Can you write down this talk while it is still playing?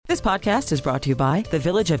This podcast is brought to you by the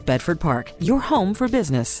Village of Bedford Park, your home for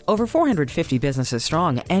business. Over 450 businesses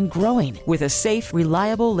strong and growing with a safe,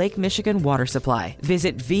 reliable Lake Michigan water supply.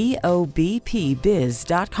 Visit VOBPBiz.com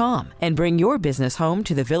and bring your business home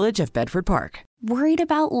to the Village of Bedford Park. Worried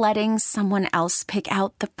about letting someone else pick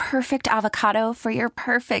out the perfect avocado for your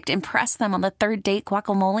perfect impress them on the third date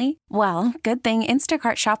guacamole? Well, good thing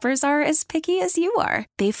Instacart shoppers are as picky as you are.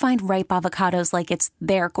 They find ripe avocados like it's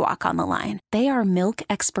their guac on the line. They are milk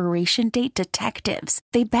expiration date detectives.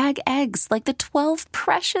 They bag eggs like the 12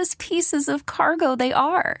 precious pieces of cargo they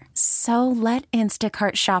are. So let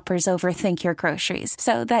Instacart shoppers overthink your groceries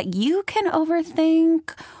so that you can overthink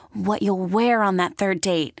what you'll wear on that third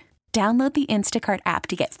date. Download the Instacart app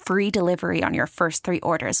to get free delivery on your first 3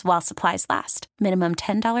 orders while supplies last. Minimum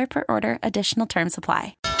 $10 per order. Additional terms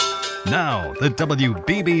apply. Now, the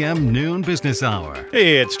WBBM Noon Business Hour.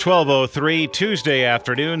 Hey, it's 12:03 Tuesday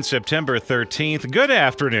afternoon, September 13th. Good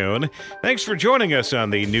afternoon. Thanks for joining us on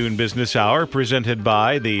the Noon Business Hour presented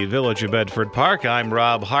by the Village of Bedford Park. I'm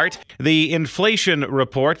Rob Hart. The inflation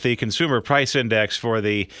report, the Consumer Price Index for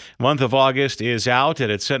the month of August, is out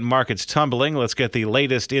and it sent markets tumbling. Let's get the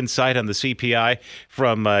latest insight on the CPI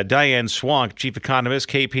from Diane Swank, Chief Economist,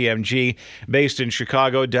 KPMG, based in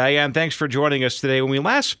Chicago. Diane, thanks for joining us today. When we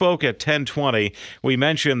last spoke at 10:20, we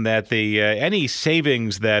mentioned that the any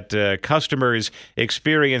savings that customers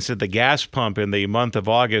experienced at the gas pump in the month of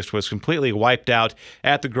August was completely wiped out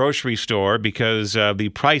at the grocery store because the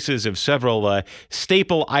prices of several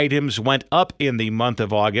staple items went up in the month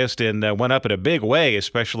of August and went up in a big way,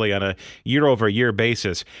 especially on a year-over-year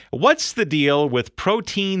basis. What's the deal with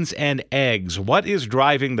proteins and eggs? What is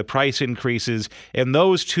driving the price increases in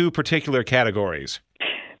those two particular categories?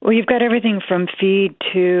 Well, you've got everything from feed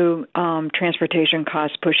to transportation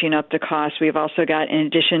costs pushing up the cost. We've also got, in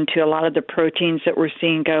addition to a lot of the proteins that we're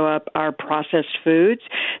seeing go up, our processed foods,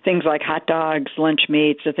 things like hot dogs, lunch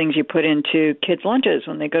meats, the things you put into kids' lunches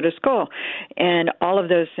when they go to school. And all of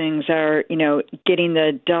those things are, getting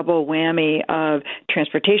the double whammy of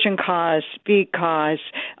transportation costs, feed costs,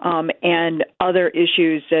 and other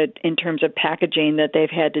issues that in terms of packaging that they've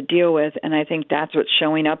had to deal with. And I think that's what's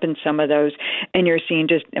showing up in some of those. And you're seeing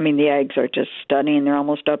the eggs are just stunning. They're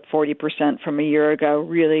almost up 40% from a year ago.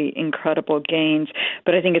 Really incredible gains.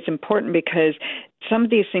 But I think it's important because some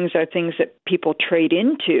of these things are things that people trade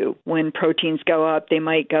into. When proteins go up, they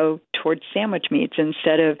might go towards sandwich meats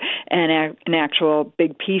instead of an actual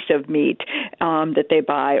big piece of meat that they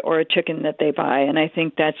buy or a chicken that they buy. And I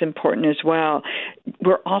think that's important as well.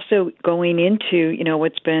 We're also going into,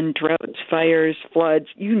 what's been droughts, fires, floods,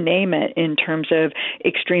 you name it, in terms of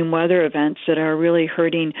extreme weather events that are really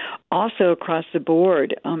hurting also across the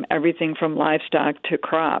board, everything from livestock to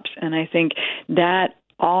crops. And I think that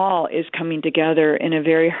all is coming together in a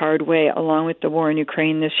very hard way, along with the war in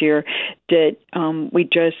Ukraine this year, that we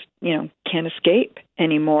just, can't escape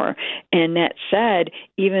anymore. And that said,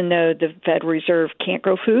 even though the Fed Reserve can't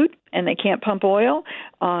grow food and they can't pump oil,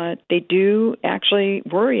 they do actually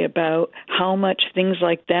worry about how much things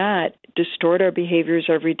like that distort our behaviors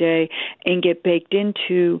every day and get baked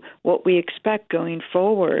into what we expect going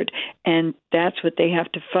forward. And that's what they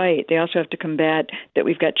have to fight. They also have to combat that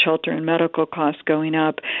we've got shelter and medical costs going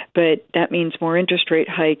up, but that means more interest rate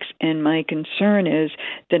hikes. And my concern is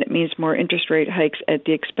that it means more interest rate hikes at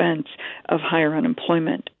the expense of higher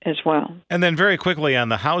unemployment as well. And then very quickly on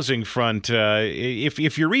the housing front, if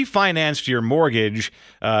you refinanced your mortgage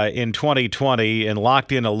in 2020 and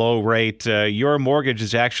locked in a low rate, your mortgage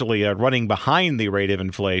is actually running behind the rate of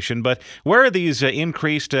inflation. But where are these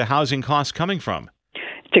increased housing costs coming from?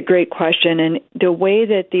 It's a great question. And the way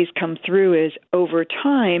that these come through is over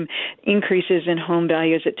time, increases in home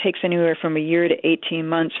values. It takes anywhere from a year to 18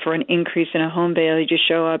 months for an increase in a home value to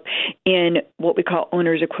show up in what we call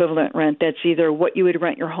owner's equivalent rent. That's either what you would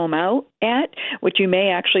rent your home out at, which you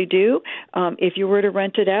may actually do if you were to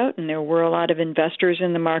rent it out. And there were a lot of investors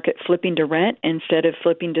in the market flipping to rent instead of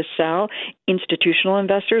flipping to sell, institutional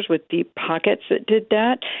investors with deep pockets that did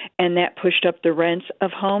that. And that pushed up the rents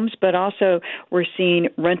of homes. But also we're seeing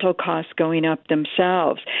rental costs going up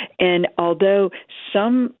themselves. And although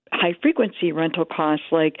some high-frequency rental costs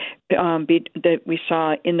like that we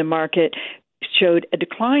saw in the market showed a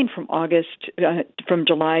decline from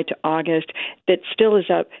July to August that still is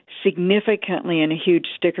up significantly, and a huge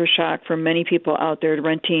sticker shock for many people out there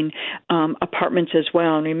renting apartments as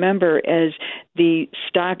well. And remember, as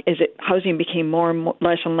housing became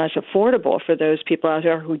less and less affordable for those people out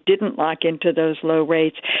there who didn't lock into those low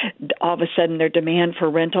rates, all of a sudden their demand for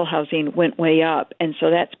rental housing went way up. And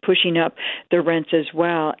so that's pushing up the rents as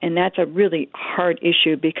well. And that's a really hard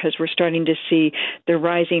issue because we're starting to see the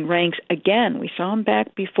rising ranks again again, we saw them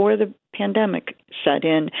back before the pandemic set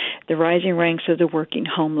in, the rising ranks of the working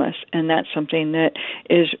homeless. And that's something that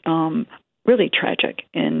is really tragic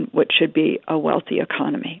in what should be a wealthy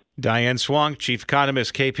economy. Diane Swonk, Chief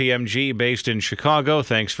Economist, KPMG, based in Chicago.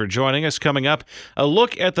 Thanks for joining us. Coming up, a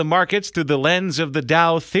look at the markets through the lens of the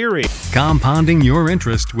Dow theory. Compounding your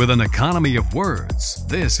interest with an economy of words.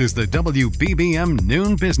 This is the WBBM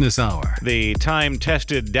Noon Business Hour. The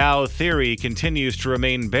time-tested Dow theory continues to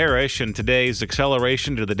remain bearish, and today's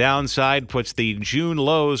acceleration to the downside puts the June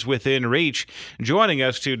lows within reach. Joining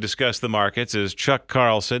us to discuss the markets is Chuck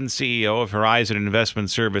Carlson, CEO of Horizon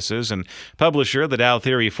Investment Services and publisher of the Dow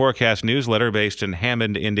Theory Forecast newsletter based in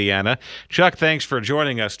Hammond, Indiana. Chuck, thanks for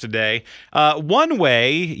joining us today. One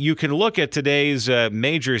way you can look at today's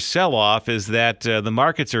major sell-off is that the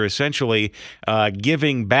markets are essentially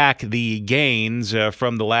giving back the gains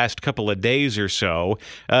from the last couple of days or so.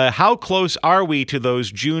 How close are we to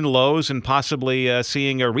those June lows and possibly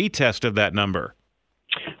seeing a retest of that number?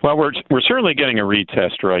 Well, we're certainly getting a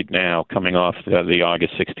retest right now coming off the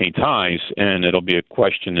August 16th highs, and it'll be a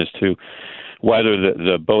question as to whether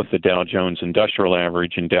both the Dow Jones Industrial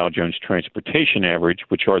Average and Dow Jones Transportation Average,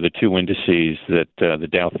 which are the two indices that the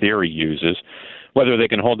Dow theory uses, whether they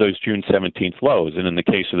can hold those June 17th lows. And in the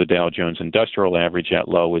case of the Dow Jones Industrial Average, that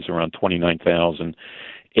low is around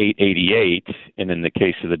 29,888, and in the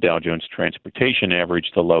case of the Dow Jones Transportation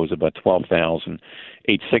Average, the low is about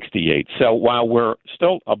 12,868. So while we're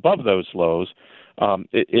still above those lows,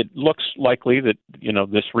 it looks likely that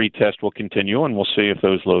this retest will continue, and we'll see if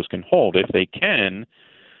those lows can hold. If they can,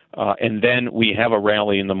 and then we have a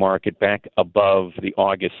rally in the market back above the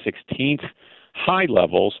August 16th high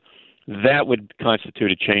levels, that would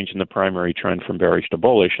constitute a change in the primary trend from bearish to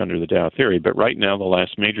bullish under the Dow theory. But right now, the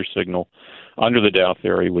last major signal under the Dow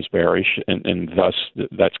theory was bearish, and thus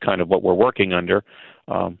that's kind of what we're working under.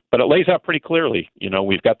 But it lays out pretty clearly.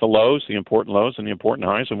 We've got the lows, the important lows, and the important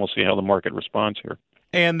highs, and we'll see how the market responds here.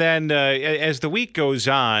 And then as the week goes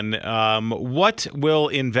on, what will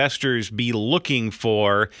investors be looking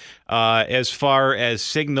for as far as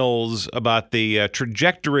signals about the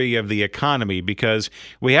trajectory of the economy? Because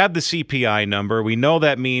we have the CPI number. We know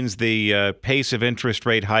that means the pace of interest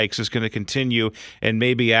rate hikes is going to continue and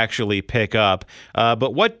maybe actually pick up.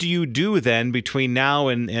 But what do you do then between now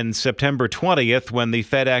and September 20th when the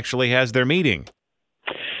Fed actually has their meeting?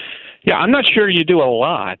 Yeah, I'm not sure you do a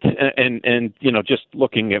lot, and just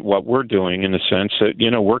looking at what we're doing in the sense that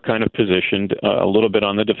we're kind of positioned a little bit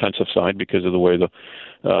on the defensive side because of the way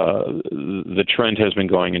the trend has been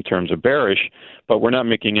going in terms of bearish, but we're not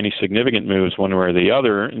making any significant moves one way or the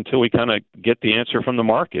other until we kind of get the answer from the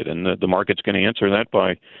market, and the market's going to answer that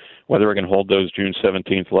by whether it can hold those June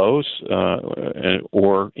 17th lows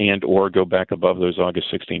or go back above those August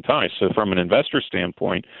 16th highs. So from an investor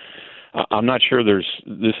standpoint, I'm not sure this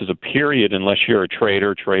is a period, unless you're a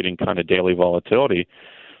trader trading kind of daily volatility,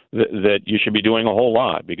 that you should be doing a whole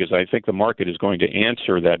lot, because I think the market is going to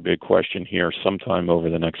answer that big question here sometime over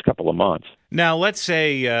the next couple of months. Now, let's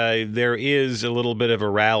say there is a little bit of a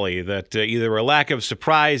rally, that either a lack of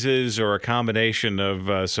surprises or a combination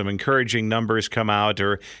of some encouraging numbers come out,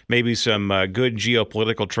 or maybe some good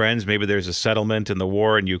geopolitical trends. Maybe there's a settlement in the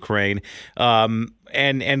war in Ukraine.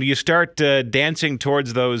 And you start dancing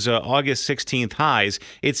towards those August 16th highs.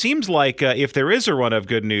 It seems like if there is a run of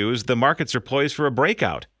good news, the markets are poised for a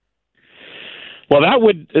breakout. Well, that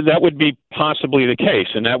would be possibly the case,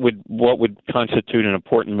 and what would constitute an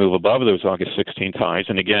important move above those August 16th highs.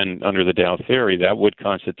 And again, under the Dow theory, that would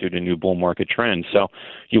constitute a new bull market trend. So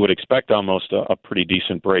you would expect almost a pretty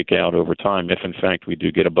decent breakout over time if, in fact, we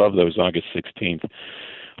do get above those August 16th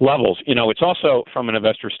levels. It's also, from an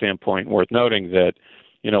investor standpoint, worth noting that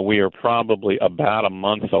we are probably about a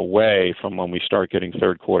month away from when we start getting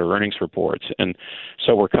third quarter earnings reports. And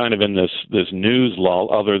so we're kind of in this news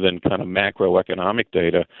lull, other than kind of macroeconomic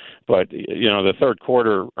data. But, the third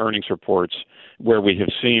quarter earnings reports, where we have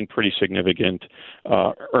seen pretty significant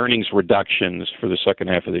earnings reductions for the second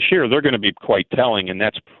half of this year, they're going to be quite telling. And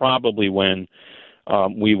that's probably when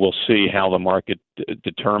we will see how the market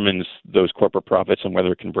determines those corporate profits and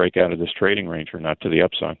whether it can break out of this trading range or not to the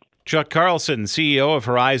upside. Chuck Carlson, CEO of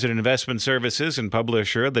Horizon Investment Services and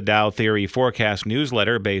publisher of the Dow Theory Forecast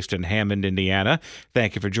newsletter based in Hammond, Indiana.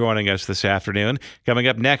 Thank you for joining us this afternoon. Coming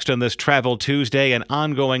up next on this Travel Tuesday, an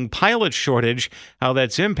ongoing pilot shortage, how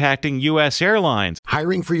that's impacting U.S. airlines.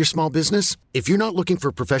 Hiring for your small business? If you're not looking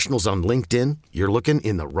for professionals on LinkedIn, you're looking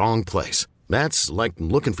in the wrong place. That's like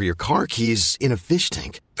looking for your car keys in a fish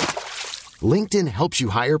tank. LinkedIn helps you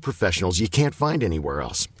hire professionals you can't find anywhere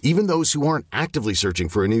else, even those who aren't actively searching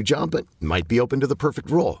for a new job but might be open to the perfect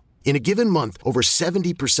role. In a given month, over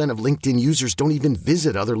 70% of LinkedIn users don't even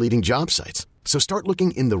visit other leading job sites. So start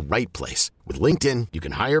looking in the right place. With LinkedIn, you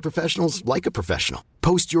can hire professionals like a professional.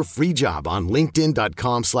 Post your free job on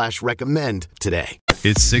linkedin.com/recommend today.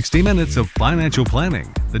 It's 60 minutes of financial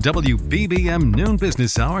planning. The WBBM Noon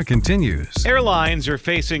Business Hour continues. Airlines are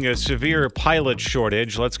facing a severe pilot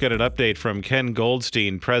shortage. Let's get an update from Ken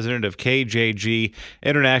Goldstein, president of KJG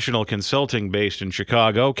International Consulting based in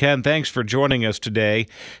Chicago. Ken, thanks for joining us today.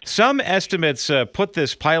 Some estimates put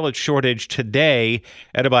this pilot shortage today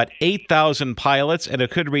at about 8,000 pilots, and it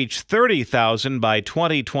could reach 30,000 by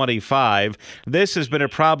 2025. This has been a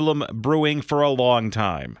problem brewing for a long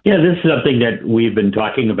time. Yeah, this is something that we've been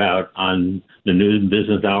talking about on the Noon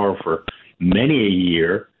Business Hour for many a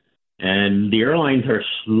year, and the airlines are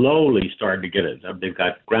slowly starting to get it. They've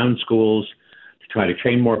got ground schools to try to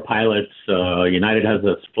train more pilots. United has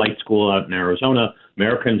a flight school out in Arizona.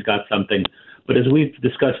 American's got something. But as we've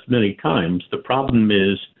discussed many times, the problem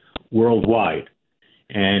is worldwide.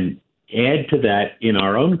 And add to that, in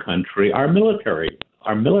our own country, our military.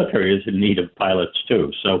 Our military is in need of pilots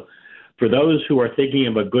too. So for those who are thinking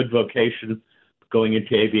of a good vocation, going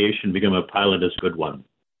into aviation, become a pilot is a good one.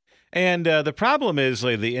 And the problem is,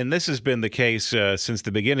 and this has been the case since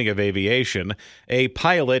the beginning of aviation, a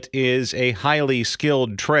pilot is a highly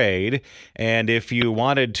skilled trade. And if you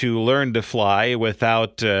wanted to learn to fly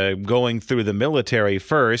without going through the military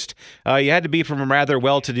first, you had to be from a rather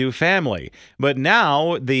well-to-do family. But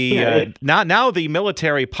now now the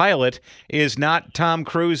military pilot is not Tom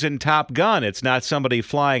Cruise in Top Gun. It's not somebody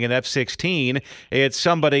flying an F-16. It's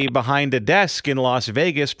somebody behind a desk in Las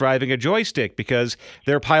Vegas driving a joystick because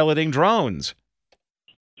they're piloting drones.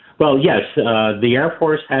 Well, yes, the Air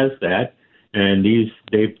Force has that, and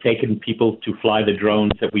they've taken people to fly the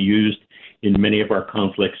drones that we used in many of our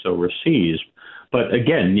conflicts overseas. But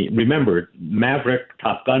again, remember, Maverick,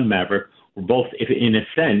 Top Gun Maverick, were both, in a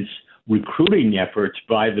sense, recruiting efforts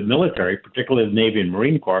by the military, particularly the Navy and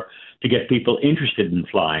Marine Corps, to get people interested in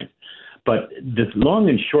flying. But the long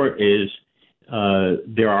and short is,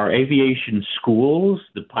 there are aviation schools.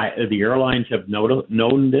 The airlines have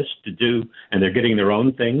known this to do, and they're getting their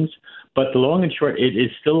own things. But the long and short, it is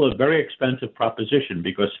still a very expensive proposition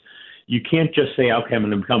because you can't just say, okay, I'm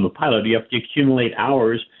going to become a pilot. You have to accumulate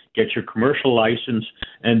hours, get your commercial license,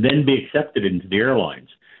 and then be accepted into the airlines.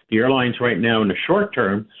 The airlines right now, in the short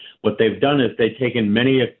term, what they've done is they've taken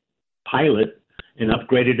many a pilot and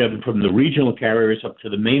upgraded them from the regional carriers up to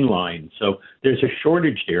the main line. So there's a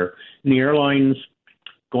shortage there. And the airlines,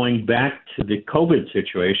 going back to the COVID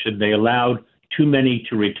situation, they allowed too many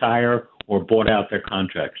to retire or bought out their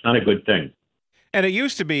contracts. Not a good thing. And it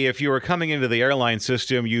used to be if you were coming into the airline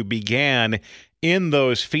system, you began in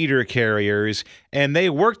those feeder carriers, and they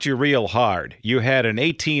worked you real hard. You had an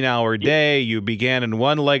 18-hour day. You began in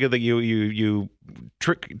one leg of the you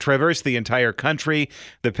traversed the entire country.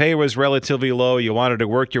 The pay was relatively low. You wanted to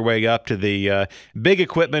work your way up to the big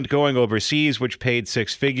equipment going overseas, which paid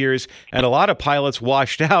six figures. And a lot of pilots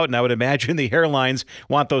washed out, and I would imagine the airlines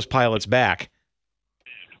want those pilots back.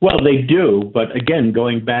 Well, they do, but again,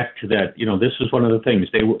 going back to that, this is one of the things.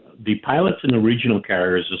 The pilots in the regional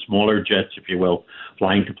carriers, the smaller jets, if you will,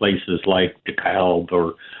 flying to places like DeKalb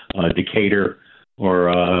or Decatur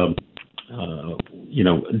or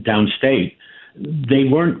downstate,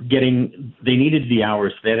 they needed the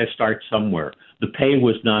hours. They had to start somewhere. The pay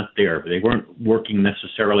was not there. They weren't working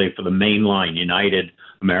necessarily for the main line, United,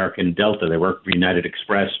 American, Delta. They worked for United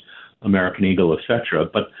Express, American Eagle, etc.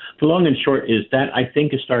 But the long and short is that I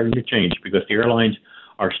think is starting to change because the airlines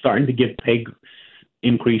are starting to give pay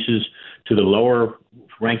increases to the lower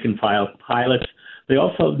rank and file pilots. They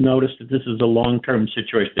also noticed that this is a long-term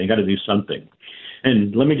situation. They got to do something.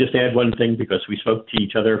 And let me just add one thing because we spoke to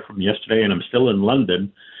each other from yesterday and I'm still in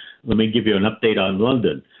London. Let me give you an update on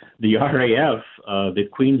London. The RAF, the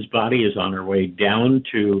Queen's body is on her way down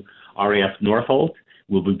to RAF Northolt,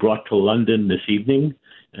 will be brought to London this evening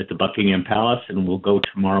at the Buckingham Palace, and we'll go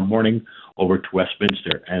tomorrow morning over to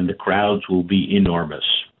Westminster, and the crowds will be enormous.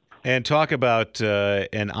 And talk about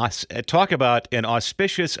an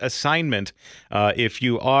auspicious assignment if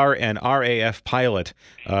you are an RAF pilot,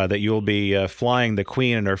 that you'll be flying the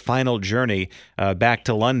Queen in her final journey back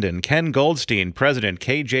to London. Ken Goldstein, President,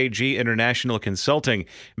 KJG International Consulting,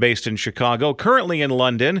 based in Chicago, currently in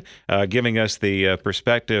London, giving us the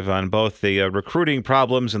perspective on both the recruiting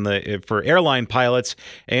problems for airline pilots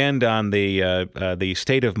and on the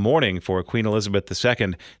state of mourning for Queen Elizabeth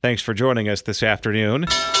II. Thanks for joining us this afternoon.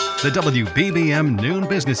 The WBBM Noon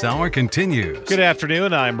Business Hour continues. Good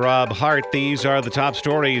afternoon. I'm Rob Hart. These are the top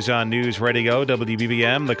stories on News Radio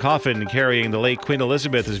WBBM. The coffin carrying the late Queen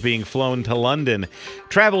Elizabeth is being flown to London.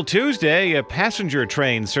 Travel Tuesday, a passenger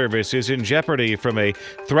train service is in jeopardy from a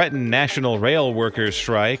threatened national rail workers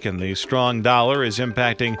strike, and the strong dollar is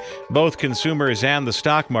impacting both consumers and the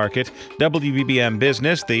stock market. WBBM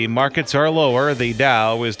Business, the markets are lower. The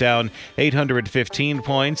Dow is down 815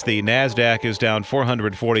 points. The NASDAQ is down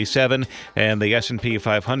 447. And the S&P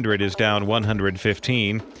 500 is down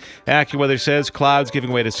 115. AccuWeather says clouds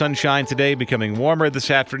giving way to sunshine today, becoming warmer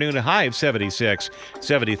this afternoon, a high of 76.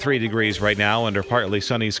 73 degrees right now under partly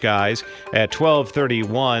sunny skies. At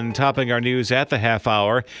 12:31, topping our news at the half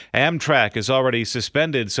hour, Amtrak has already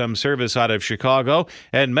suspended some service out of Chicago,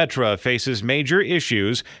 and Metra faces major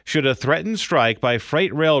issues should a threatened strike by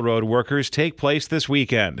freight railroad workers take place this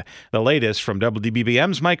weekend. The latest from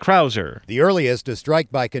WBBM's Mike Krauser. The earliest a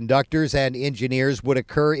strike by conductors and engineers would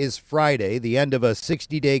occur is Friday, the end of a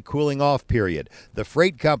 60-day cooling-off period. The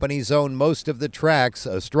freight companies own most of the tracks.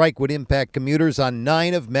 A strike would impact commuters on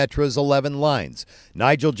 9 of Metra's 11 lines.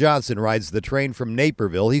 Nigel Johnson rides the train from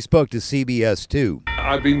Naperville. He spoke to CBS 2.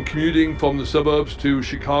 I've been commuting from the suburbs to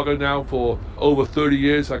Chicago now for over 30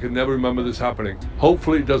 years. I can never remember this happening.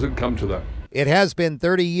 Hopefully it doesn't come to that. It has been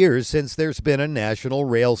 30 years since there's been a national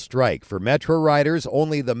rail strike. For Metra riders,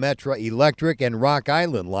 only the Metra Electric and Rock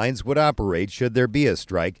Island lines would operate should there be a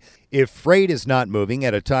strike. If freight is not moving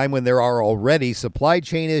at a time when there are already supply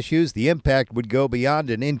chain issues, the impact would go beyond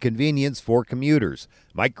an inconvenience for commuters.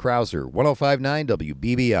 Mike Krauser, 105.9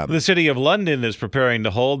 WBBM. The City of London is preparing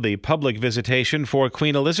to hold the public visitation for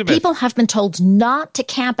Queen Elizabeth. People have been told not to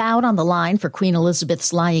camp out on the line for Queen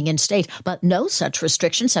Elizabeth's lying in state, but no such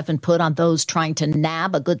restrictions have been put on those trying to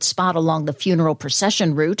nab a good spot along the funeral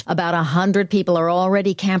procession route. About 100 people are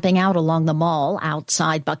already camping out along the Mall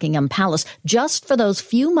outside Buckingham Palace just for those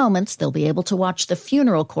few moments they'll be able to watch the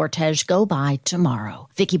funeral cortege go by tomorrow.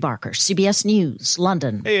 Vicki Barker, CBS News,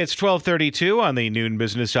 London. Hey, it's 12:32 on the Noon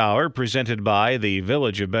Business Hour, presented by the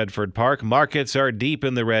Village of Bedford Park. Markets are deep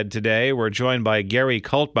in the red today. We're joined by Gary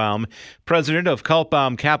Kaltbaum, president of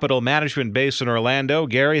Kaltbaum Capital Management based in Orlando.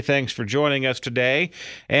 Gary, thanks for joining us today.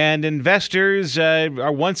 And investors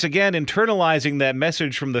are once again internalizing that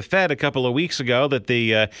message from the Fed a couple of weeks ago that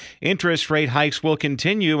the interest rate hikes will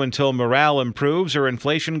continue until morale improves or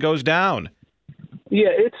inflation goes down. Yeah,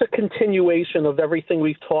 it's a continuation of everything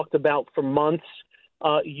we've talked about for months.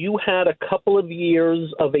 You had a couple of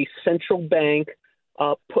years of a central bank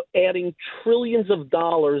adding trillions of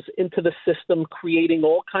dollars into the system, creating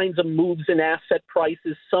all kinds of moves in asset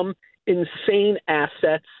prices, some insane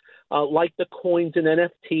assets like the coins and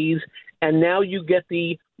NFTs. And now you get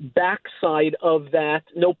the backside of that,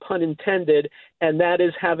 no pun intended, and that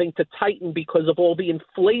is having to tighten because of all the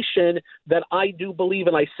inflation that I do believe,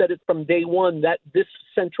 and I said it from day one, that this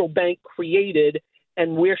central bank created.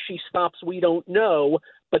 And where she stops, we don't know.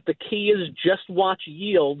 But the key is just watch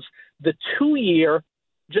yields. The two-year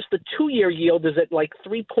yield is at like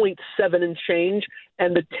 3.7 and change,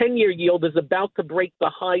 and the 10-year yield is about to break the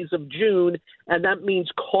highs of June, and that means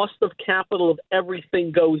cost of capital of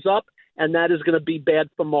everything goes up, and that is going to be bad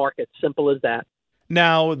for markets. Simple as that.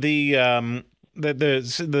 Now, the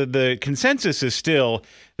consensus is still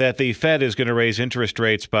that the Fed is going to raise interest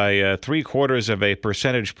rates by 0.75 of a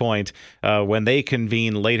percentage point when they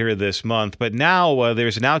convene later this month. But now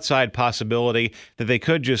there's an outside possibility that they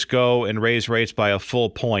could just go and raise rates by a full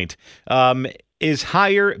point. Is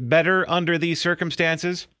higher better under these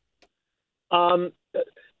circumstances? In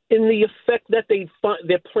the effect that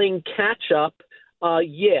they're playing catch up,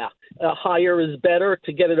 higher is better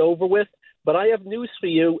to get it over with. But I have news for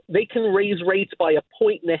you. They can raise rates by 1.5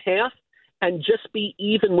 points and just be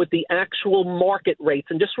even with the actual market rates.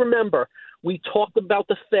 And just remember, we talked about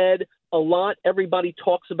the Fed a lot. Everybody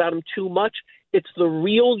talks about them too much. It's the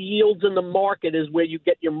real yields in the market is where you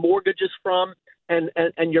get your mortgages from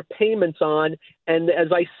and your payments on. And as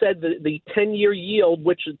I said, the 10-year yield,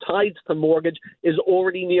 which ties to mortgage, is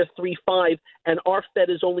already near 3.5, and our Fed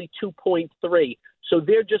is only 2.3. So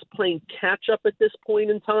they're just playing catch up at this point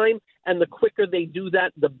in time, and the quicker they do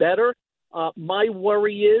that, the better. My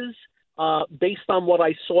worry is, based on what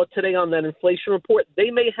I saw today on that inflation report,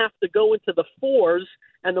 they may have to go into the 4s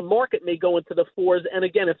and the market may go into the 4s. And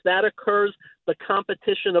again, if that occurs, the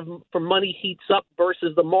competition for money heats up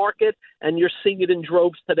versus the market, and you're seeing it in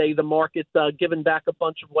droves today, the market giving back a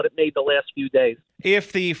bunch of what it made the last few days.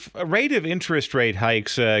 If the rate of interest rate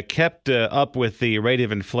hikes kept up with the rate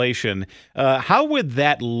of inflation, how would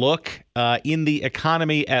that look in the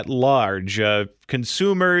economy at large?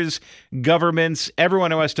 Consumers, governments,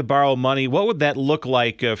 everyone who has to borrow money, what would that look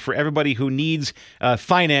like for everybody who needs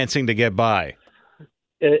financing to get by?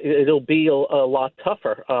 It'll be a lot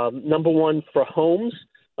tougher. Number one, for homes,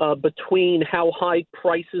 between how high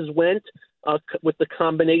prices went with the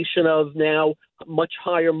combination of now much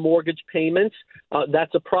higher mortgage payments,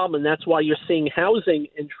 that's a problem. And that's why you're seeing housing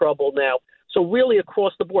in trouble now. So really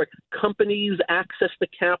across the board, companies' access to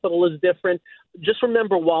capital is different. Just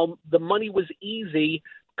remember, while the money was easy,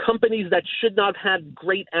 companies that should not have had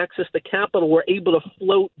great access to capital were able to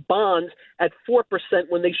float bonds at 4%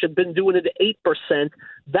 when they should have been doing it at 8%.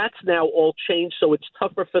 That's now all changed, so it's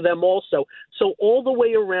tougher for them also. So all the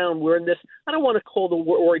way around, we're in this, I don't want to call the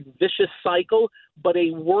word vicious cycle, but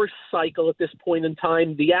a worse cycle at this point in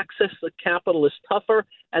time. The access to capital is tougher,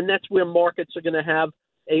 and that's where markets are going to have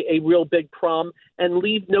a real big problem. And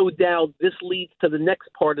leave no doubt, this leads to the next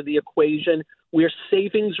part of the equation, where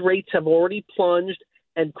savings rates have already plunged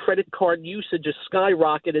and credit card usage is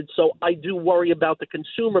skyrocketed. So I do worry about the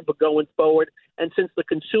consumer, but going forward, and since the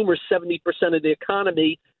consumer is 70% of the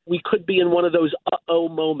economy, we could be in one of those uh-oh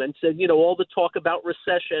moments. And, you know, all the talk about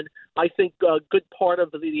recession, I think a good part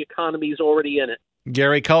of the economy is already in it.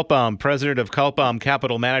 Gary Kaltbaum, president of Kaltbaum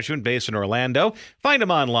Capital Management based in Orlando. Find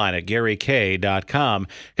him online at GaryK.com.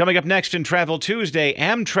 Coming up next in Travel Tuesday,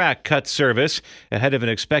 Amtrak cuts service ahead of an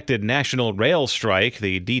expected national rail strike.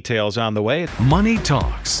 The details on the way. Money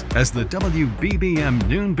Talks as the WBBM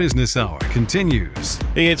Noon Business Hour continues.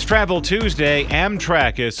 It's Travel Tuesday.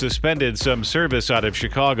 Amtrak has suspended some service out of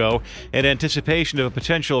Chicago in anticipation of a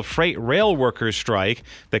potential freight rail workers strike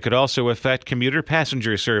that could also affect commuter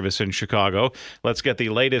passenger service in Chicago. Let's get the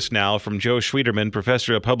latest now from Joe Schwieterman,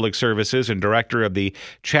 professor of public services and director of the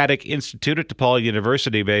Chaddick Institute at DePaul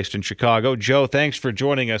University based in Chicago. Joe, thanks for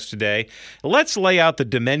joining us today. Let's lay out the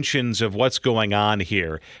dimensions of what's going on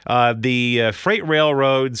here. The freight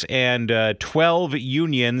railroads and 12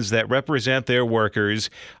 unions that represent their workers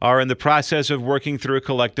are in the process of working through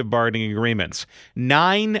collective bargaining agreements.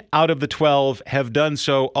 9 out of the 12 have done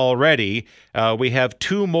so already. We have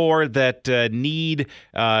 2 more that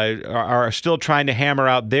are still trying to hammer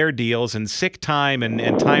out their deals, and sick time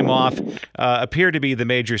and time off appear to be the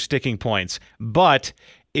major sticking points. But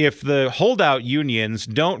if the holdout unions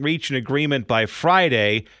don't reach an agreement by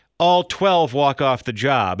Friday, all 12 walk off the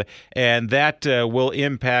job, and that will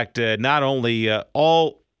impact not only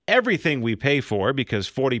everything we pay for, because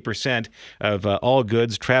 40% of all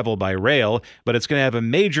goods travel by rail, but it's going to have a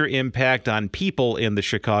major impact on people in the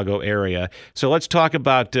Chicago area. So let's talk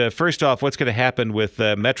about, first off, what's going to happen with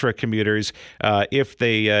Metra commuters if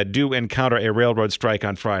they do encounter a railroad strike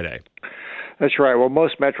on Friday. That's right. Well,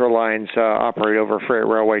 most metro lines operate over freight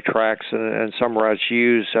railway tracks, and some routes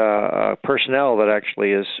use personnel that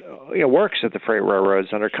actually works at the freight railroads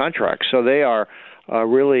under contract. So they are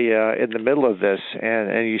really in the middle of this,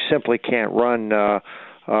 and you simply can't run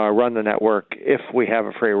the network if we have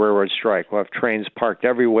a freight railroad strike. We'll have trains parked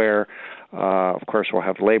everywhere. Of course, we'll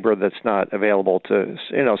have labor that's not available to,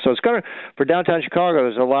 so it's going to, for downtown Chicago,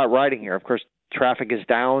 there's a lot riding here. Of course, traffic is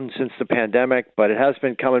down since the pandemic, but it has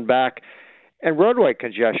been coming back. And roadway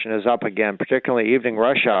congestion is up again, particularly evening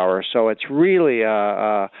rush hour. So it's really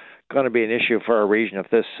going to be an issue for our region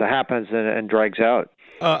if this happens and drags out.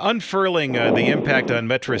 Unfurling the impact on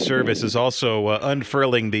Metra service is also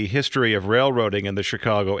unfurling the history of railroading in the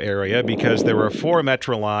Chicago area, because there are 4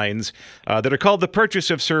 Metra lines that are called the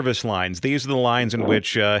purchase of service lines. These are the lines in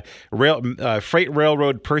which freight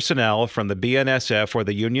railroad personnel from the BNSF or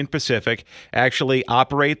the Union Pacific actually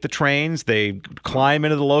operate the trains. They climb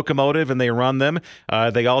into the locomotive and they run them.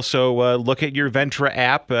 They also look at your Ventra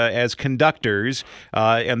app as conductors,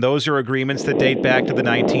 and those are agreements that date back to the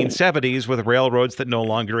 1970s with railroads that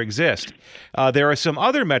no longer exist. There are some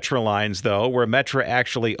other Metra lines, though, where Metra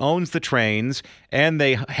actually owns the trains and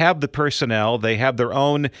they have the personnel. They have their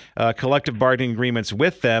own collective bargaining agreements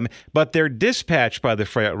with them, but they're dispatched by the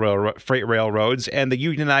freight railroads, and the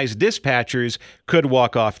unionized dispatchers could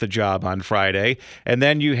walk off the job on Friday. And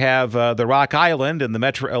then you have the Rock Island and the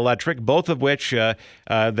Metra Electric, both of which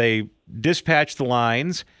they dispatch the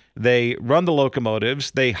lines. They run the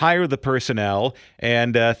locomotives, they hire the personnel,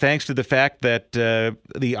 and thanks to the fact that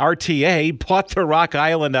the RTA bought the Rock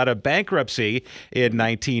Island out of bankruptcy in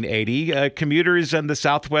 1980, commuters on the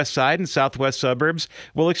southwest side and southwest suburbs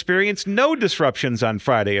will experience no disruptions on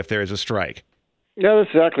Friday if there is a strike. No, that's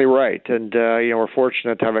exactly right, and we're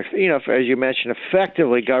fortunate to have, as you mentioned,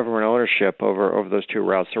 effectively government ownership over those two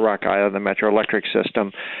routes, the Rock Island, the Metro Electric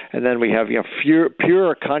system, and then we have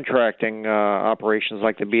pure contracting operations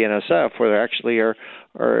like the BNSF, where they actually are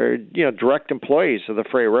direct employees of the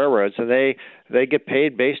freight railroads, and they get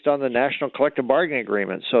paid based on the National Collective Bargaining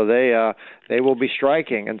Agreement, so they will be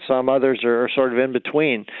striking, and some others are sort of in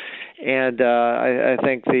between, and I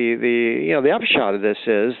think the upshot of this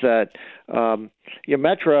is that.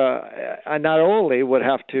 Metra not only would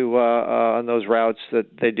have to, on those routes that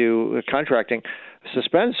they do contracting,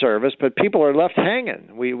 suspend service, but people are left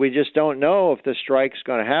hanging. We just don't know if the strike's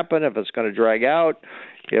going to happen, if it's going to drag out,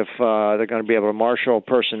 if they're going to be able to marshal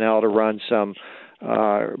personnel to run some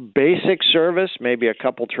basic service, maybe a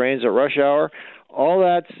couple trains at rush hour. All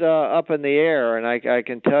that's up in the air, and I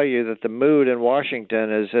can tell you that the mood in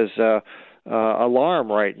Washington is alarm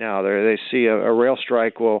right now. They see a rail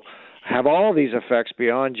strike will have all these effects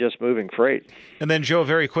beyond just moving freight. And then, Joe,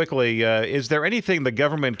 very quickly, is there anything the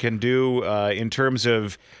government can do in terms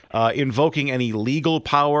of invoking any legal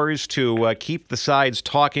powers to keep the sides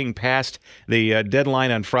talking past the deadline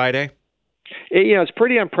on Friday? It's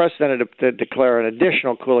pretty unprecedented to declare an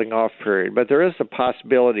additional cooling off period, but there is a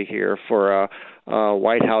possibility here for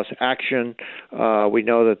White House action. We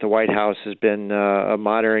know that the White House has been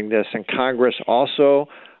monitoring this, and Congress also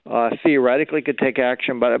theoretically could take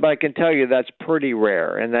action, but I can tell you that's pretty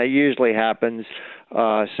rare, and that usually happens,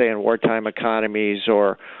 say, in wartime economies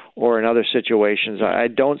or in other situations. I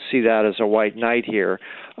don't see that as a white knight here,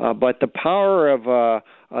 but the power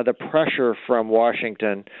of the pressure from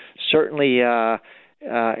Washington certainly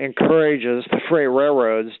encourages the freight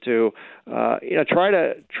railroads to try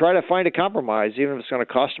to find a compromise, even if it's going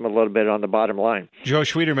to cost them a little bit on the bottom line. Joe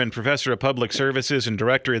Schwieterman, Professor of Public Services and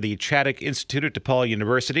Director of the Chaddock Institute at DePaul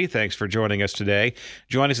University, thanks for joining us today.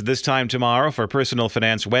 Join us at this time tomorrow for Personal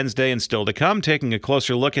Finance Wednesday, and still to come, taking a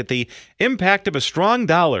closer look at the impact of a strong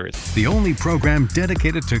dollar. The only program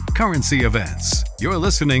dedicated to currency events. You're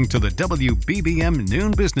listening to the WBBM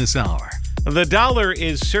Noon Business Hour. The dollar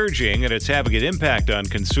is surging, and it's having an impact on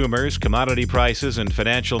consumers, commodity prices, and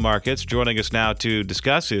financial markets. Joining us now to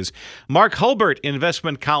discuss is Mark Hulbert,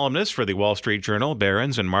 investment columnist for the Wall Street Journal,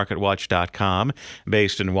 Barron's, and MarketWatch.com,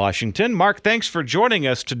 based in Washington. Mark, thanks for joining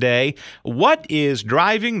us today. What is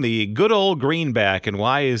driving the good old greenback, and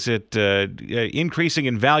why is it increasing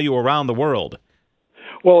in value around the world?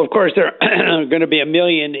 Well, of course, there are going to be a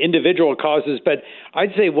million individual causes, but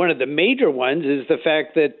I'd say one of the major ones is the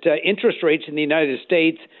fact that interest rates in the United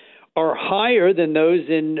States are higher than those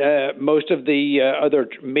in most of the other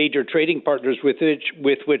major trading partners with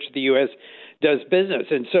which the U.S. does business.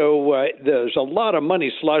 And so there's a lot of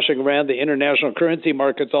money sloshing around the international currency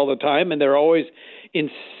markets all the time, and they're always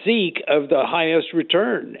in seek of the highest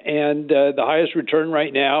return. And the highest return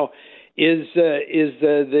right now is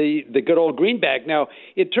the good old greenback. Now,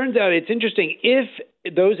 it turns out it's interesting. If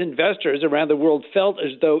those investors around the world felt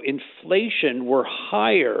as though inflation were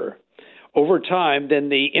higher over time than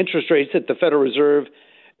the interest rates that the Federal Reserve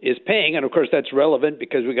is paying, and of course that's relevant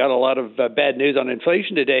because we got a lot of bad news on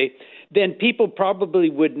inflation today, then people probably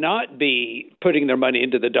would not be putting their money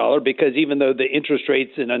into the dollar, because even though the interest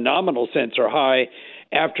rates in a nominal sense are high,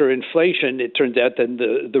 after inflation, it turns out then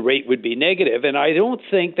the rate would be negative. And I don't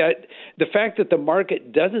think that the fact that the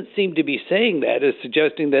market doesn't seem to be saying that is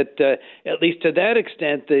suggesting that, at least to that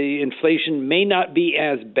extent, the inflation may not be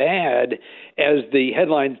as bad as the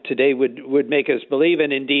headlines today would make us believe,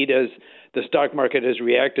 and indeed as the stock market has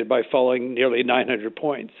reacted by falling nearly 900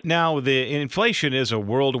 points. Now, the inflation is a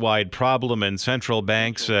worldwide problem, and central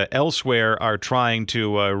banks elsewhere are trying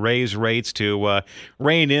to raise rates to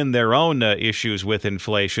rein in their own issues with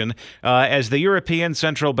inflation. As the European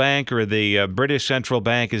Central Bank or the British Central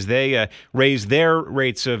Bank, as they raise their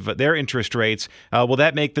rates of their interest rates, will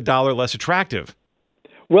that make the dollar less attractive?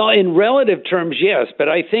 Well, in relative terms, yes, but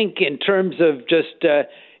I think in terms of just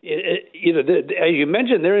as you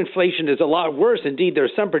mentioned, their inflation is a lot worse. Indeed, there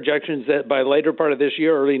are some projections that by later part of this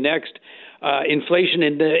year, early next, inflation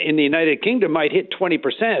in the United Kingdom might hit 20%,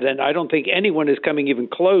 and I don't think anyone is coming even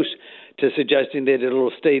close to suggesting that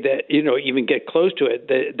it'll stay that, even get close to it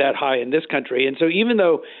that high in this country. And so even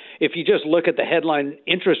though if you just look at the headline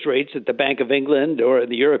interest rates that the Bank of England or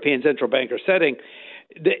the European Central Bank are setting,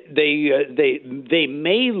 they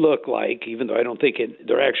may look like, even though I don't think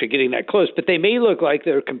they're actually getting that close, but they may look like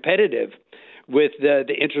they're competitive with the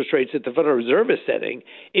interest rates that the Federal Reserve is setting.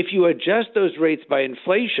 If you adjust those rates by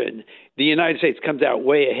inflation, the United States comes out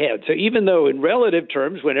way ahead. So even though in relative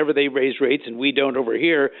terms, whenever they raise rates and we don't over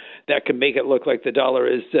here, that can make it look like the dollar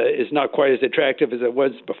is not quite as attractive as it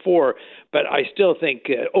was before. But I still think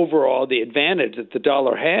overall the advantage that the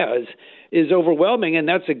dollar has is overwhelming, and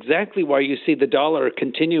that's exactly why you see the dollar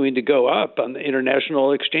continuing to go up on the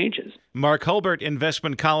international exchanges. Mark Hulbert,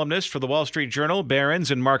 investment columnist for the Wall Street Journal, Barron's,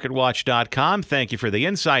 and MarketWatch.com. Thank you for the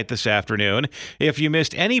insight this afternoon. If you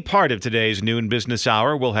missed any part of today's Noon Business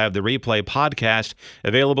Hour, we'll have the replay podcast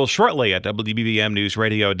available shortly at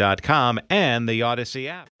WBBMNewsRadio.com and the Odyssey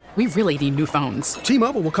app. We really need new phones.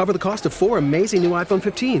 T-Mobile will cover the cost of 4 amazing new iPhone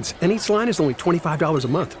 15s, and each line is only $25 a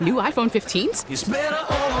month. New iPhone 15s? It's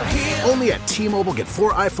better over here. Only at T-Mobile, get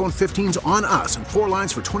 4 iPhone 15s on us and 4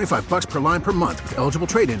 lines for $25 per line per month with eligible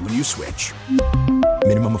trade-in when you switch.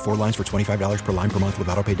 Minimum of 4 lines for $25 per line per month with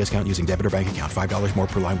autopay discount using debit or bank account. $5 more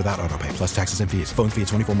per line without autopay, plus taxes and fees. Phone fee at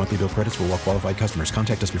 24 monthly bill credits for well-qualified customers.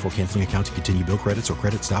 Contact us before canceling account to continue bill credits or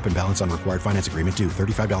credit stop and balance on required finance agreement due.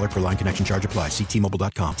 $35 per line connection charge applies. See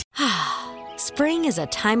T-Mobile.com. Spring is a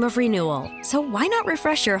time of renewal, so why not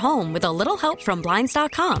refresh your home with a little help from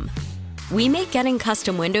Blinds.com? We make getting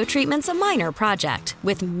custom window treatments a minor project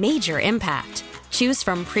with major impact. Choose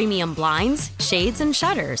from premium blinds, shades, and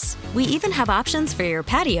shutters. We even have options for your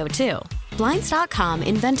patio, too. Blinds.com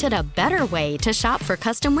invented a better way to shop for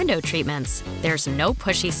custom window treatments. There's no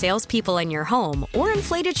pushy salespeople in your home or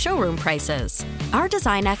inflated showroom prices. Our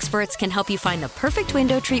design experts can help you find the perfect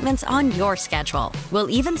window treatments on your schedule. We'll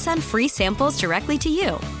even send free samples directly to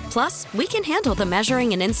you. Plus, we can handle the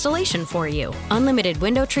measuring and installation for you. Unlimited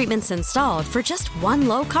window treatments installed for just one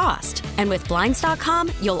low cost. And with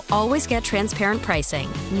Blinds.com, you'll always get transparent pricing.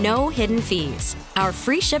 No hidden fees. Our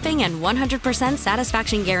free shipping and 100%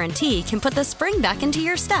 satisfaction guarantee can put the spring back into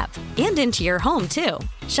your step and into your home, too.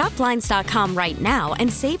 Shop Blinds.com right now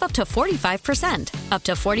and save up to 45%. Up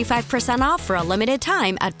to 45% off for a limited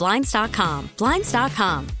time at Blinds.com.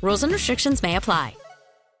 Blinds.com. Rules and restrictions may apply.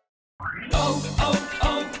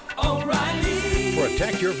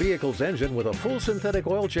 Protect your vehicle's engine with a full synthetic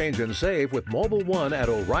oil change and save with Mobil 1 at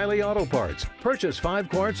O'Reilly Auto Parts. Purchase 5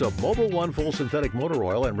 quarts of Mobil 1 full synthetic motor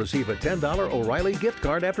oil and receive a $10 O'Reilly gift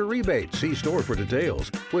card after rebate. See store for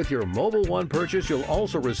details. With your Mobil 1 purchase, you'll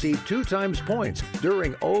also receive 2 times points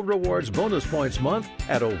during O Rewards Bonus Points Month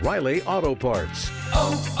at O'Reilly Auto Parts.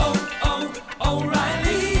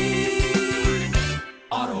 O'Reilly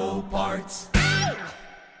Auto Parts.